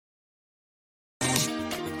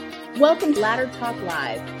Welcome to Ladder Talk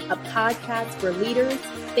Live, a podcast for leaders,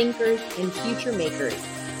 thinkers, and future makers,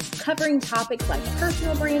 covering topics like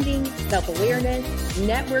personal branding, self-awareness,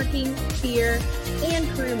 networking, fear, and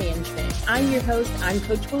career management. I'm your host. I'm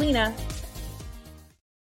Coach Belina.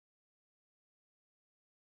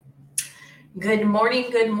 Good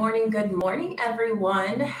morning,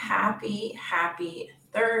 everyone. Happy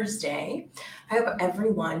Thursday. I hope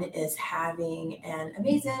everyone is having an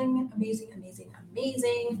amazing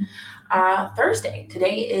Thursday.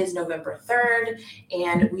 Today is November 3rd,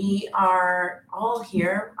 and we are all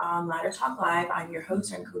here on Ladder Talk Live. I'm your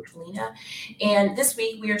host, I'm Coach Belina, and this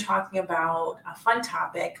week we are talking about a fun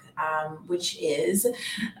topic, which is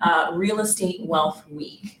Real Estate Wealth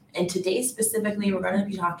Week. And today specifically, we're going to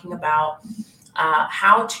be talking about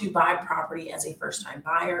how to buy property as a first-time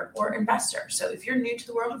buyer or investor. So if you're new to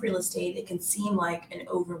the world of real estate, it can seem like an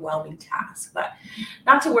overwhelming task, but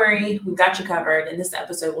not to worry, we've got you covered. In this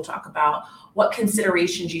episode, we'll talk about what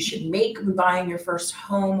considerations you should make when buying your first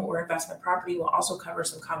home or investment property. We'll also cover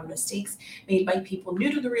some common mistakes made by people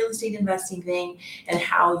new to the real estate investing thing and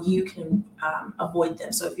how you can avoid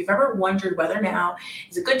them. So if you've ever wondered whether now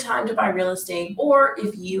is a good time to buy real estate, or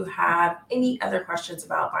if you have any other questions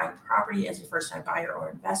about buying property as a first-time buyer or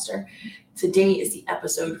investor, today is the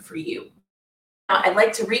episode for you. I'd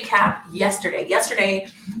like to recap yesterday. Yesterday,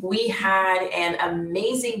 we had an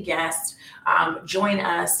amazing guest join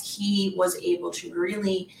us. He was able to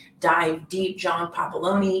really dive deep. John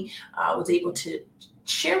Papaloni was able to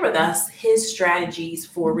share with us his strategies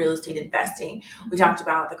for real estate investing. We talked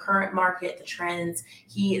about the current market, the trends.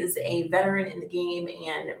 He is a veteran in the game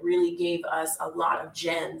and really gave us a lot of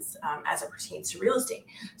gems as it pertains to real estate.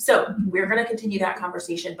 So we're going to continue that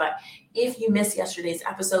conversation, but if you missed yesterday's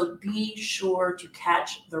episode, be sure to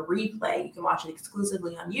catch the replay. You can watch it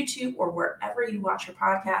exclusively on YouTube or wherever you watch your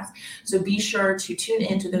podcast. So be sure to tune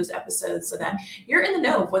into those episodes so that you're in the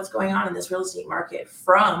know of what's going on in this real estate market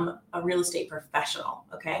from a real estate professional,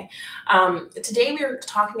 okay? Today we're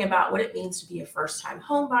talking about what it means to be a first-time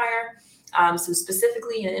home buyer. So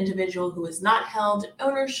specifically an individual who has not held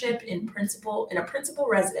ownership in a principal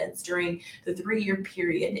residence during the 3-year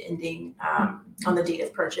period ending on the date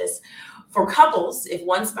of purchase. For couples, if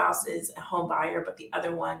one spouse is a home buyer, but the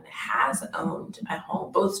other one has owned a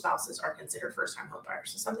home, both spouses are considered first-time home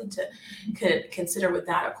buyers. So something to consider with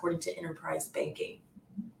that according to Enterprise Banking.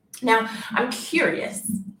 Now, I'm curious,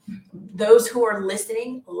 those who are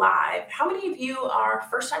listening live, how many of you are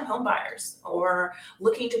first-time home buyers or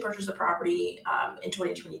looking to purchase a property in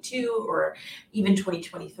 2022 or even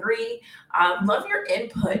 2023? Love your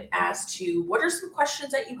input as to what are some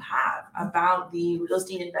questions that you have about the real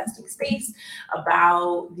estate investing space,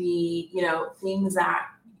 about the things that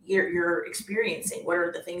you're experiencing. What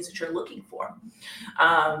are the things that you're looking for?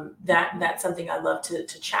 That's something I'd love to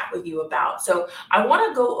chat with you about. So I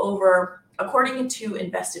want to go over, according to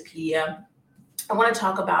Investopedia, I want to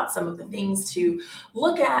talk about some of the things to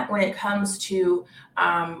look at when it comes to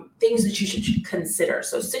things that you should consider.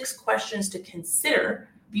 So 6 questions to consider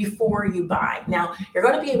before you buy. Now, you're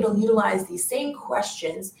going to be able to utilize these same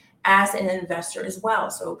questions as an investor as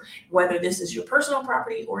well. So whether this is your personal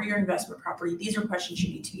property or your investment property, these are questions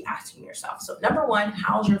you need to be asking yourself. So number 1,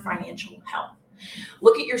 how's your financial health?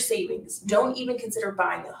 Look at your savings. Don't even consider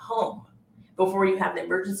buying a home before you have an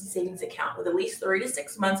emergency savings account with at least 3 to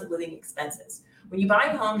 6 months of living expenses. When you buy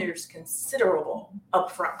a home, there's considerable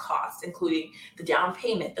upfront costs, including the down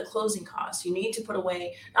payment, the closing costs. You need to put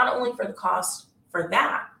away not only for the cost for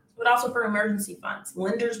that, but also for emergency funds.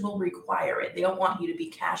 Lenders will require it. They don't want you to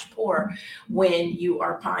be cash poor when you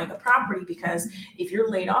are buying a property, because if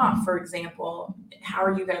you're laid off, for example, how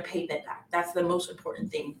are you going to pay that back? That's the most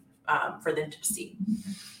important thing for them to see.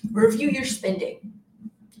 Review your spending.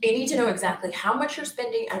 You need to know exactly how much you're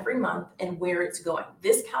spending every month and where it's going.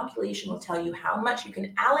 This calculation will tell you how much you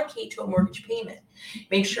can allocate to a mortgage payment.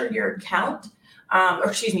 Make sure make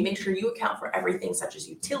sure you account for everything such as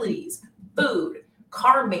utilities, food,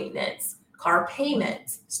 car maintenance, car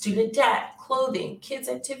payments, student debt, clothing, kids'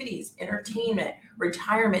 activities, entertainment,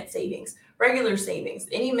 retirement savings, regular savings,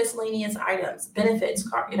 any miscellaneous items, benefits,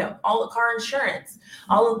 all the car insurance,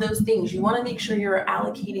 all of those things. You want to make sure you're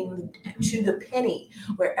allocating to the penny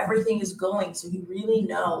where everything is going, so you really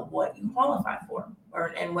know what you qualify for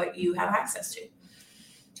and what you have access to.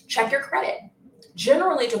 Check your credit.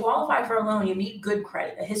 Generally, to qualify for a loan, you need good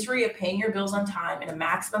credit, a history of paying your bills on time, and a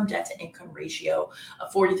maximum debt-to-income ratio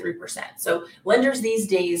of 43%. So lenders these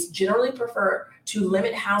days generally prefer to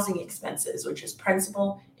limit housing expenses, which is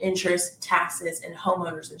principal, interest, taxes, and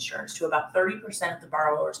homeowners insurance, to about 30% of the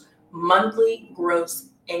borrower's monthly gross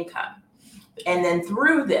income. And then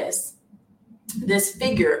through this, this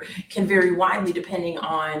figure can vary widely depending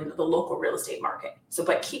on the local real estate market. So,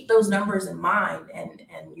 but keep those numbers in mind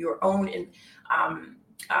and your own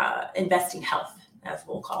investing health, as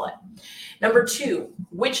we'll call it. Number 2,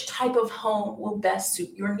 which type of home will best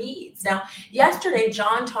suit your needs? Now, yesterday,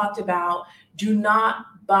 John talked about do not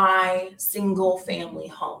buy single family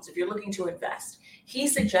homes. If you're looking to invest, he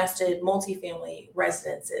suggested multifamily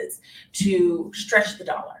residences to stretch the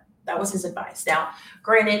dollar. That was his advice. Now,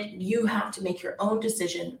 granted, you have to make your own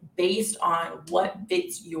decision based on what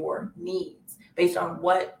fits your needs, based on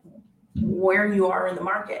where you are in the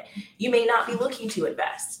market. You may not be looking to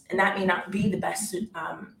invest, and that may not be the best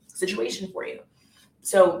situation for you.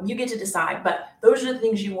 So you get to decide, but those are the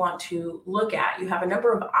things you want to look at. You have a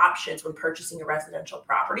number of options when purchasing a residential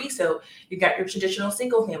property. So you got your traditional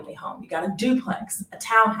single family home, you got a duplex, a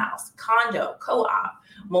townhouse, condo, co-op,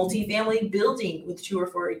 multifamily building with 2 or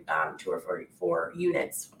 4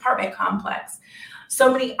 units, apartment complex.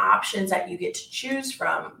 So many options that you get to choose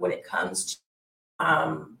from when it comes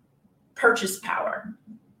to purchase power.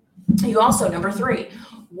 You also, number 3,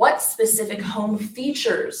 what specific home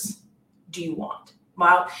features do you want?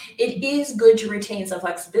 While it is good to retain some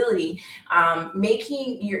flexibility,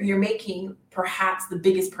 you're making perhaps the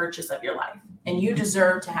biggest purchase of your life, and you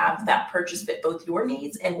deserve to have that purchase fit both your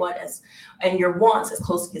needs and your wants as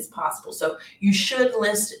closely as possible. So you should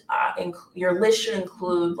your list should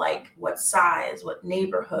include like what size, what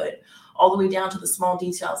neighborhood, all the way down to the small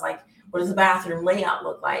details like what does the bathroom layout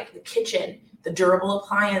look like, the kitchen, the durable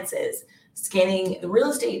appliances. Scanning the real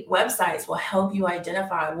estate websites will help you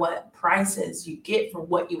identify what prices you get for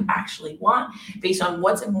what you actually want based on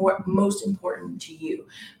what's most important to you.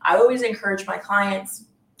 I always encourage my clients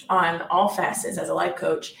on all facets as a life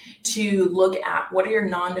coach to look at what are your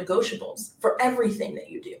non-negotiables for everything that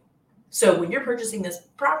you do. So when you're purchasing these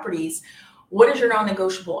properties, what is your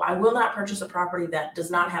non-negotiable? I will not purchase a property that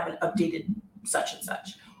does not have an updated such and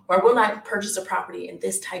such. Or I will not purchase a property in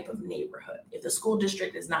this type of neighborhood if the school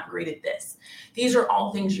district is not graded this. These are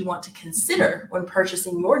all things you want to consider when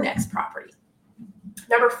purchasing your next property.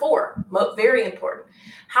 Number 4, very important.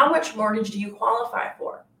 How much mortgage do you qualify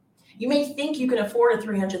for? You may think you can afford a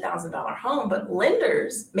 $300,000 home, but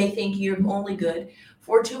lenders may think you're only good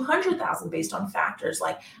for $200,000 based on factors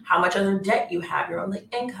like how much other debt you have, your own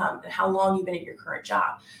income, and how long you've been at your current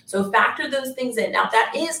job. So factor those things in. Now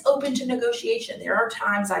that is open to negotiation. There are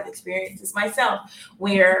times I've experienced this myself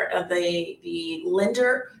where the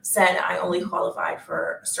lender said I only qualified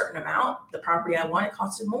for a certain amount. The property I wanted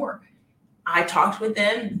costed more. I talked with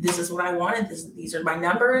them. This is what I wanted. These are my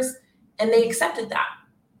numbers, and they accepted that.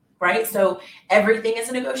 Right? So everything is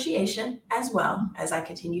a negotiation as well, as I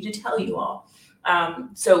continue to tell you all.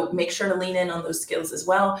 So make sure to lean in on those skills as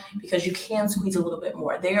well, because you can squeeze a little bit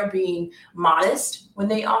more. They are being modest when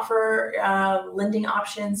they offer lending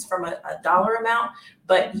options from a dollar amount,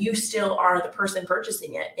 but you still are the person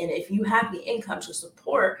purchasing it. And if you have the income to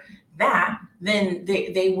support that, then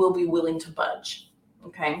they will be willing to budge.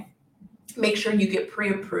 Okay. Make sure you get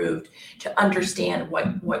pre-approved to understand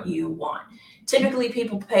what you want. Typically,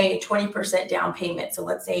 people pay 20% down payment. So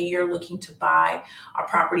let's say you're looking to buy a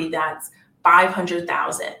property that's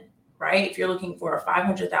 $500,000, right? If you're looking for a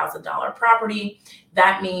 $500,000 property,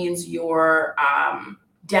 that means your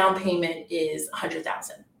down payment is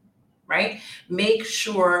 $100,000, right? Make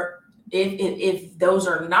sure if those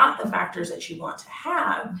are not the factors that you want to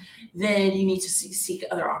have, then you need to seek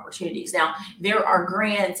other opportunities. Now, there are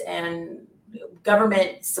grants and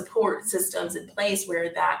government support systems in place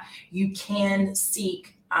where that you can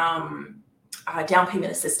seek down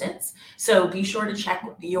payment assistance. So be sure to check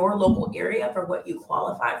your local area for what you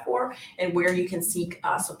qualify for and where you can seek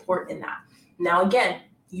support in that. Now, again,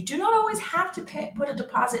 you do not always have to put a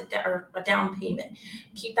deposit or a down payment.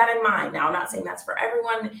 Keep that in mind. Now, I'm not saying that's for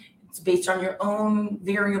everyone. It's based on your own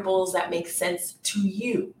variables that make sense to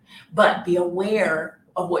you, but be aware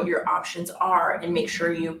of what your options are and make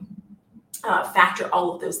sure you factor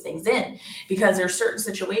all of those things in, because there are certain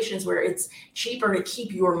situations where it's cheaper to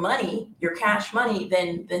keep your money, your cash money,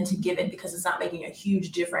 than to give it, because it's not making a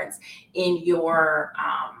huge difference in your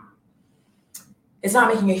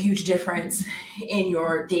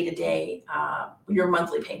day-to-day, your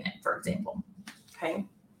monthly payment, for example. Okay.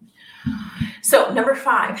 So number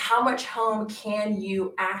 5, how much home can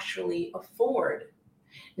you actually afford?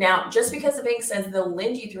 Now, just because the bank says they'll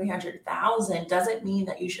lend you $300,000 doesn't mean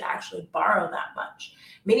that you should actually borrow that much.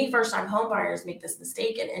 Many first-time home buyers make this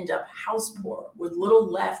mistake and end up house poor with little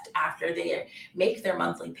left after they make their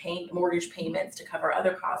monthly mortgage payments to cover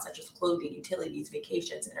other costs such as clothing, utilities,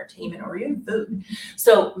 vacations, entertainment, or even food.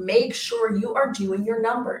 So make sure you are doing your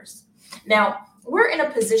numbers. Now, we're in a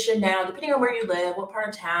position now, depending on where you live, what part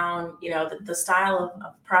of town, the style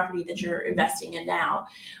of property that you're investing in now,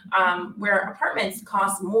 where apartments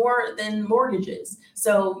cost more than mortgages.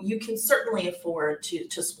 So you can certainly afford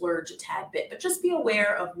to splurge a tad bit, but just be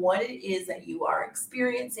aware of what it is that you are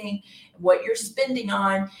experiencing, what you're spending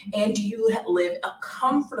on, and do you live a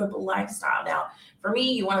comfortable lifestyle? Now, for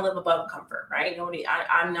me, you want to live above comfort, right?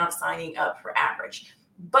 I'm not signing up for average,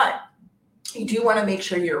 but you do want to make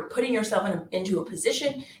sure you're putting yourself into a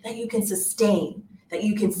position that you can sustain, that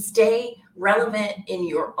you can stay relevant in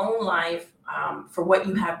your own life for what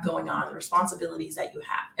you have going on, the responsibilities that you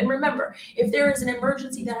have. And remember, if there is an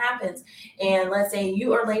emergency that happens, and let's say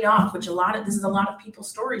you are laid off, which this is a lot of people's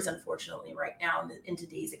stories, unfortunately, right now in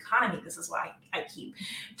today's economy. This is why I keep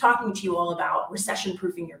talking to you all about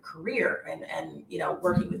recession-proofing your career and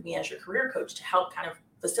working with me as your career coach to help kind of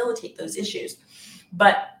facilitate those issues.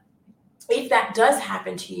 But if that does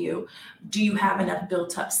happen to you, do you have enough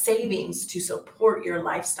built up savings to support your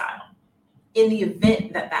lifestyle in the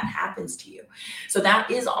event that happens to you? So that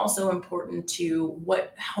is also important to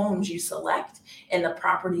what homes you select and the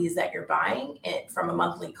properties that you're buying from a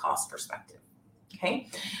monthly cost perspective. Okay.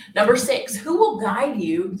 Number 6, who will guide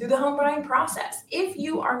you through the home buying process? If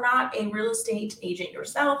you are not a real estate agent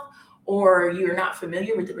yourself, or you're not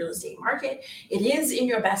familiar with the real estate market, it is in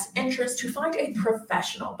your best interest to find a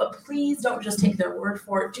professional. But please don't just take their word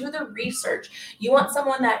for it. Do the research. You want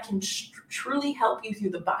someone that can truly help you through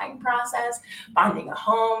the buying process, finding a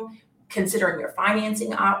home, considering your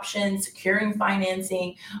financing options, securing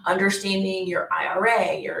financing, understanding your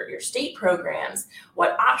IRA, your state programs,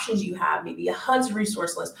 what options you have, maybe a HUD's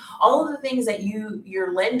resource list, all of the things that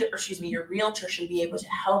your realtor should be able to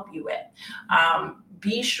help you with.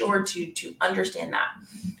 Be sure to understand that.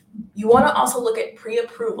 You want to also look at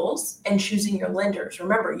pre-approvals and choosing your lenders.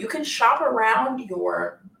 Remember, you can shop around your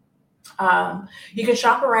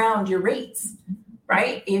rates,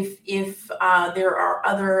 right? If there are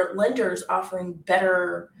other lenders offering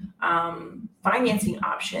better financing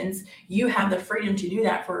options, you have the freedom to do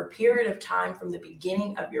that for a period of time from the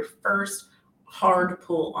beginning of your first hard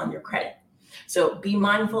pull on your credit. So be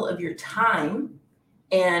mindful of your time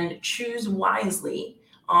and choose wisely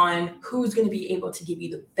on who's going to be able to give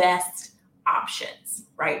you the best options,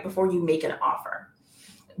 right, before you make an offer.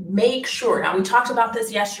 Make sure, now we talked about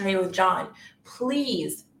this yesterday with John,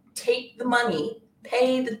 please take the money,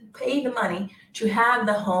 pay the money to have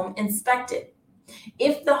the home inspected.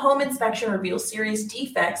 If the home inspection reveals serious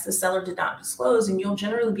defects the seller did not disclose, and you'll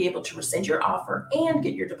generally be able to rescind your offer and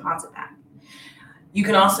get your deposit back. You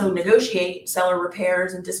can also negotiate seller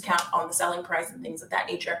repairs and discount on the selling price and things of that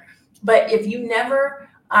nature. But if you never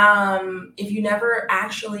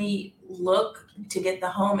actually look to get the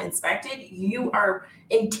home inspected, you are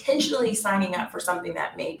intentionally signing up for something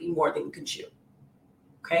that may be more than you can chew.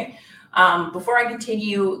 Okay. Before I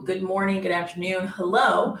continue, good morning, good afternoon,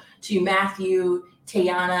 hello to Matthew,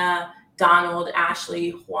 Tayana, Donald,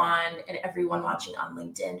 Ashley, Juan, and everyone watching on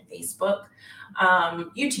LinkedIn, Facebook,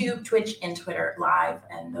 YouTube, Twitch, and Twitter live,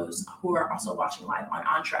 and those who are also watching live on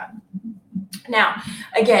Entra. Now,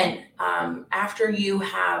 again, after you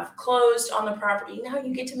have closed on the property, now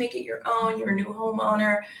you get to make it your own. You're a new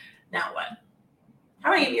homeowner. Now what?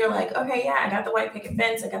 How many of you are like, okay, yeah, I got the white picket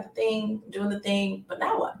fence, I got the thing, doing the thing, but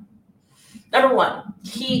now what? Number 1,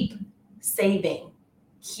 keep saving.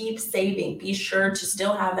 Keep saving. Be sure to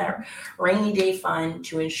still have that rainy day fund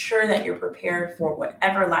to ensure that you're prepared for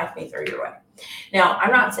whatever life may throw your way. Now,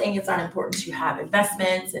 I'm not saying it's not important to have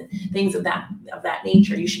investments and things of that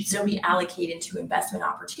nature. You should still be allocated to investment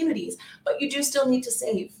opportunities, but you do still need to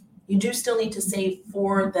save. You do still need to save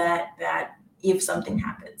for that if something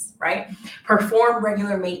happens, right? Perform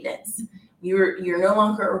regular maintenance. You're no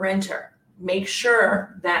longer a renter. Make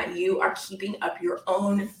sure that you are keeping up your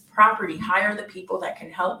own property. Hire the people that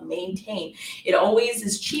can help maintain. It always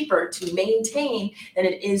is cheaper to maintain than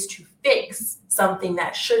it is to fix something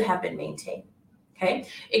that should have been maintained. Okay.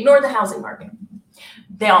 Ignore the housing market.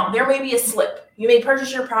 Now, there may be a slip. You may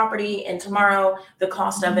purchase your property and tomorrow the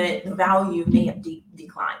cost of it, the value may have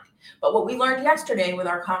declined. But what we learned yesterday with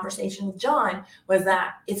our conversation with John was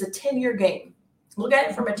that it's a 10-year game. Look at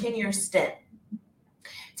it from a 10-year stint.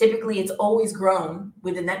 Typically, it's always grown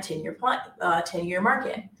within that 10-year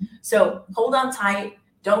market. So hold on tight.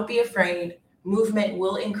 Don't be afraid. Movement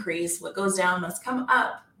will increase. What goes down must come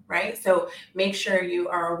up, right? So make sure you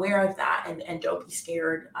are aware of that and don't be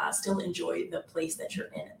scared. Still enjoy the place that you're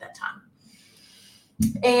in at that time.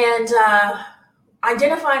 And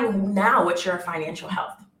identifying now what's your financial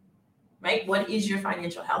health, right? What is your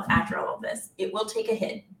financial health after all of this? It will take a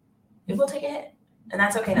hit. It will take a hit. And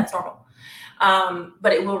that's okay. That's normal.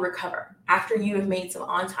 But it will recover. After you have made some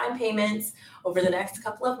on-time payments over the next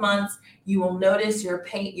couple of months, you will notice your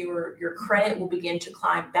credit will begin to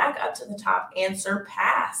climb back up to the top and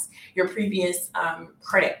surpass your previous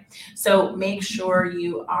credit. So make sure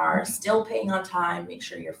you are still paying on time. Make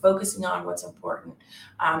sure you're focusing on what's important,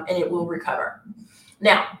 and it will recover.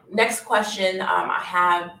 Now, next question I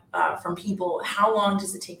have from people: how long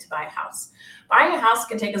does it take to buy a house? Buying a house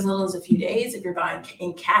can take as little as a few days if you're buying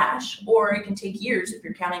in cash, or it can take years if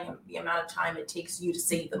you're counting the amount of time it takes you to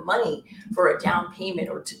save the money for a down payment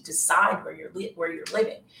or to decide where you're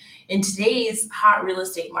living. In today's hot real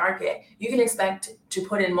estate market, you can expect to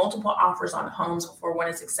put in multiple offers on homes before one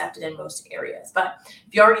is accepted in most areas. But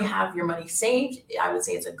if you already have your money saved, I would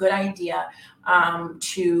say it's a good idea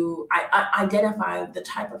to identify the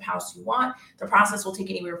type of house you want. The process will take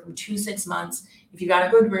anywhere from 2 to 6 months. If you got a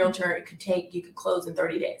good realtor, you could close in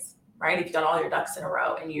 30 days, right? If you got all your ducks in a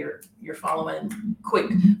row and you're following quick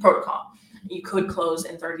protocol, you could close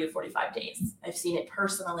in 30 to 45 days. I've seen it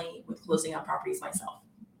personally with closing on properties myself.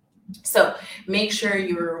 So make sure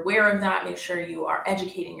you're aware of that. Make sure you are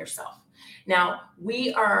educating yourself. Now,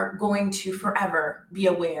 we are going to forever be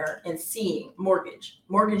aware and seeing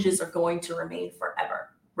mortgages are going to remain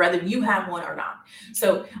forever, whether you have one or not.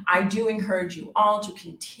 So I do encourage you all to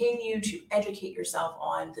continue to educate yourself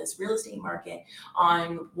on this real estate market,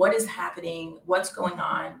 on what is happening, what's going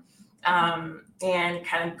on, and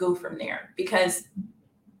kind of go from there, because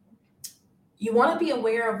you want to be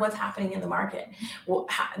aware of what's happening in the market. Well,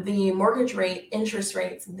 the mortgage rate, interest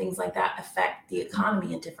rates, and things like that affect the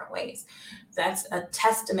economy in different ways. That's a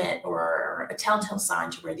testament or a telltale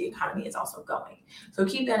sign to where the economy is also going. So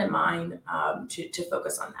keep that in mind to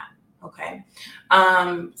focus on that. Okay.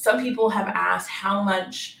 Some people have asked how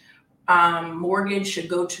much should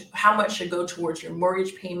go towards your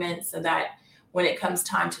mortgage payment, so that when it comes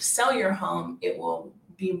time to sell your home, it will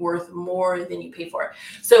be worth more than you pay for it.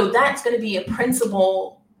 So that's going to be a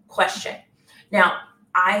principal question. Now,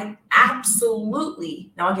 I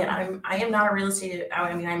absolutely, now again, I am not a real estate,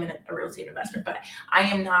 I'm a real estate investor, but I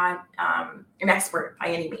am not an expert by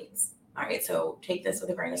any means. All right, so take this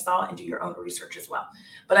with a grain of salt and do your own research as well.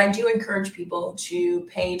 But I do encourage people to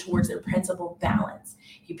pay towards their principal balance.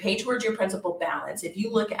 If you pay towards your principal balance, if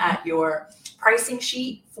you look at your pricing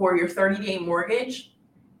sheet for your 30-day mortgage,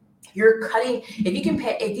 you're cutting, if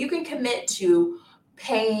you can commit to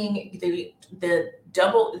paying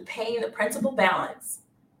paying the principal balance,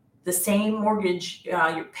 the same mortgage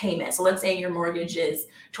your payment. So let's say your mortgage is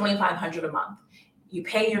 $2,500 a month. You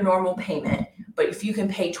pay your normal payment, but if you can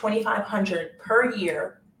pay $2,500 per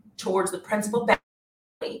year towards the principal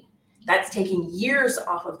balance, that's taking years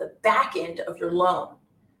off of the back end of your loan.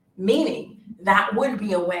 Meaning that would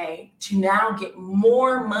be a way to now get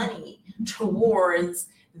more money towards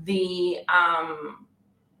the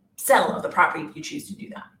sale of the property if you choose to do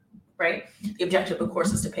that, right? The objective, of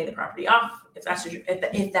course, is to pay the property off if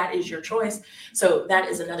that is your choice. So that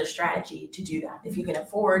is another strategy to do that. If you can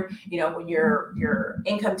afford, when your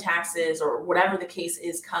income taxes or whatever the case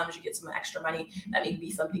is comes, you get some extra money, that may be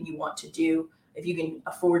something you want to do. If you can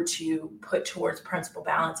afford to put towards principal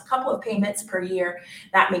balance a couple of payments per year,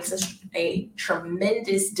 that makes a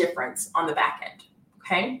tremendous difference on the back end,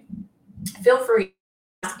 okay? Feel free to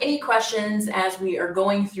ask any questions as we are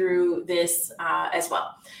going through this as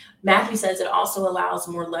well. Matthew says it also allows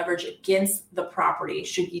more leverage against the property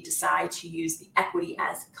should you decide to use the equity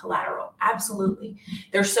as collateral. Absolutely.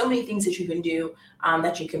 There's so many things that you can do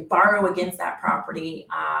that you can borrow against that property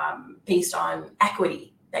based on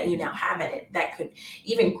equity that you now have in it that could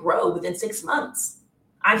even grow within 6 months.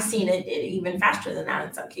 I've seen it even faster than that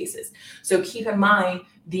in some cases. So keep in mind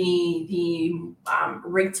the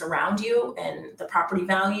rates around you and the property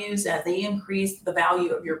values. As they increase, the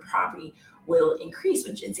value of your property will increase,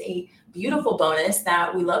 which is a beautiful bonus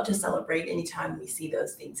that we love to celebrate anytime we see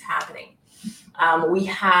those things happening. We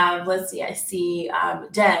have, I see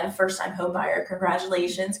Dev, first-time home buyer.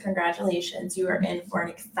 Congratulations. You are in for an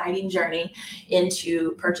exciting journey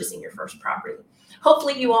into purchasing your first property.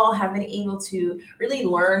 Hopefully you all have been able to really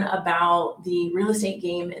learn about the real estate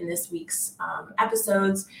game in this week's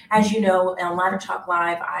episodes. As you know, on Ladder Talk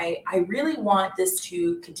Live, I really want this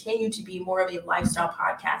to continue to be more of a lifestyle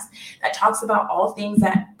podcast that talks about all things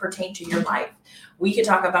that pertain to your life. We could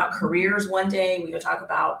talk about careers one day, we could talk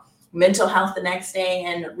about mental health the next day,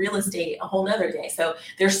 and real estate a whole nother day. So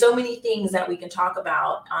there's so many things that we can talk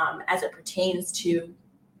about as it pertains to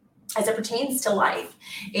life.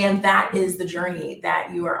 And that is the journey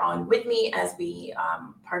that you are on with me as we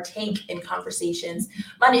partake in conversations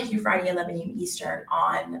Monday through Friday, 11 a.m. Eastern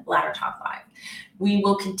on Ladder Talk Live. We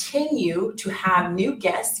will continue to have new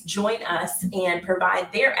guests join us and provide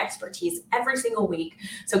their expertise every single week.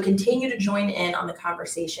 So continue to join in on the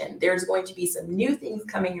conversation. There's going to be some new things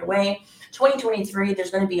coming your way. 2023,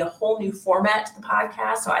 there's going to be a whole new format to the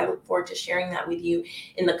podcast. So I look forward to sharing that with you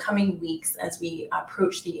in the coming weeks as we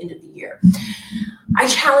approach the end of the year. I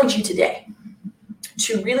challenge you today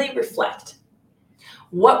to really reflect.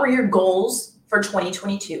 What were your goals for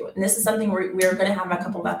 2022? And this is something we're going to have a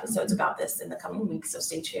couple of episodes about this in the coming weeks, so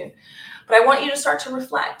stay tuned. But I want you to start to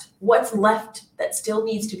reflect what's left that still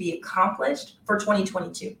needs to be accomplished for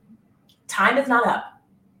 2022. Time is not up.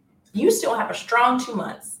 You still have a strong 2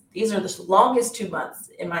 months. These are the longest 2 months,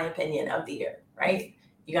 in my opinion, of the year, right?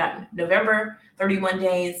 You got November, 31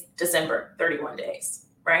 days, December, 31 days,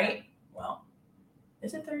 right? Well,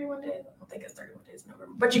 is it 31 days? I don't think it's 31 days in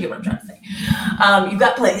November, but you get what I'm trying to say. You've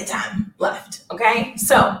got plenty of time left, okay?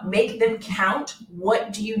 So make them count.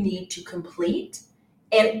 What do you need to complete?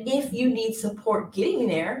 And if you need support getting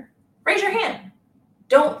there, raise your hand.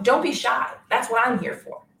 Don't be shy. That's what I'm here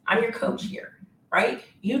for. I'm your coach here, right?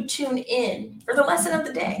 You tune in for the lesson of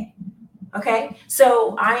the day. Okay,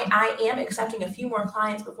 so I am accepting a few more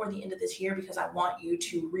clients before the end of this year because I want you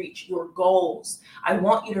to reach your goals. I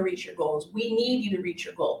want you to reach your goals. We need you to reach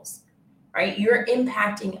your goals, right? You're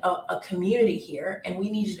impacting a community here, and we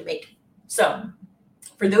need you to make it. So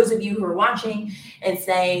for those of you who are watching and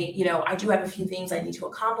say, you know, I do have a few things I need to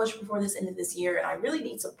accomplish before this end of this year, and I really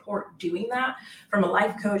need support doing that from a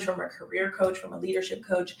life coach, from a career coach, from a leadership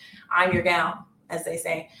coach, I'm your gal. As they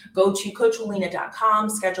say, go to coachwilina.com,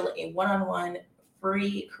 schedule a one-on-one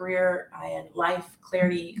free career and life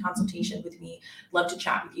clarity consultation with me. Love to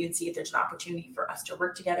chat with you and see if there's an opportunity for us to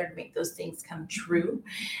work together to make those things come true.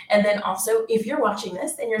 And then also, if you're watching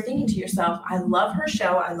this and you're thinking to yourself, I love her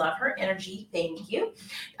show, I love her energy, thank you,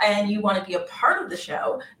 and you want to be a part of the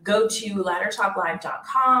show, go to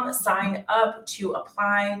laddertalklive.com, sign up to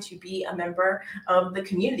apply to be a member of the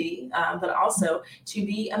community, but also to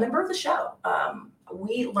be a member of the show.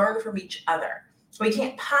 We learn from each other. So we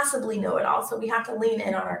can't possibly know it all. So we have to lean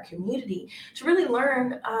in on our community to really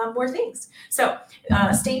learn more things. So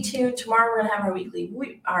stay tuned. Tomorrow we're going to have our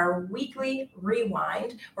weekly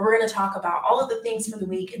rewind, where we're going to talk about all of the things for the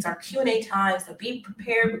week. It's our Q&A time. So be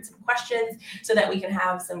prepared with some questions so that we can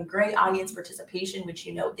have some great audience participation, which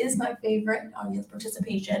you know is my favorite, audience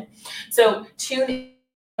participation. So tune in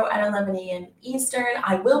at 11 a.m. Eastern.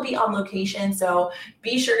 I will be on location, so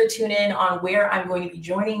be sure to tune in on where I'm going to be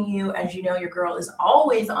joining you. As you know, your girl is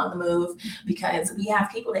always on the move because we have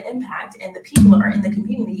people to impact, and the people are in the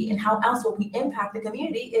community, and how else will we impact the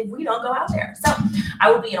community if we don't go out there? So I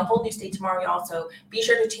will be in a whole new state tomorrow, y'all, so be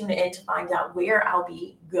sure to tune in to find out where I'll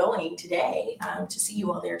be going today to see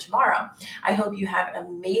you all there tomorrow. I hope you have an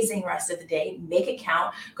amazing rest of the day. Make it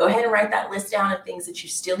count. Go ahead and write that list down of things that you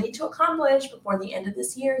still need to accomplish before the end of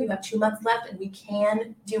this year. You have 2 months left, and we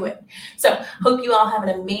can do it. So hope you all have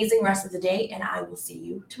an amazing rest of the day, and I will see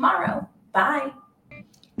you tomorrow. Bye.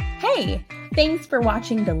 Hey, thanks for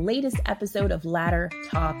watching the latest episode of Ladder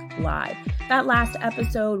Talk Live. That last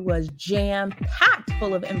episode was jam-packed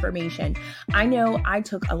full of information. I know I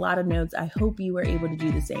took a lot of notes. I hope you were able to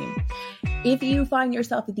do the same. If you find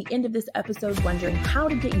yourself at the end of this episode wondering how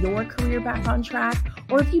to get your career back on track,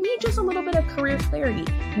 or if you need just a little bit of career clarity,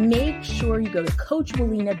 make sure you go to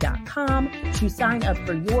coachwilina.com to sign up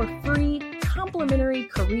for your free complimentary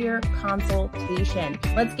career consultation.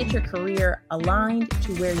 Let's get your career aligned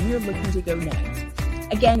to where you're looking to go next.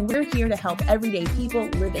 Again, we're here to help everyday people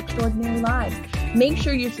live extraordinary lives. Make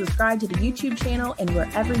sure you're subscribed to the YouTube channel and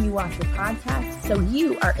wherever you watch your podcasts so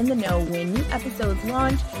you are in the know when new episodes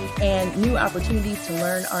launch and new opportunities to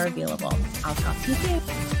learn are available. I'll talk to you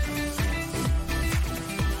soon.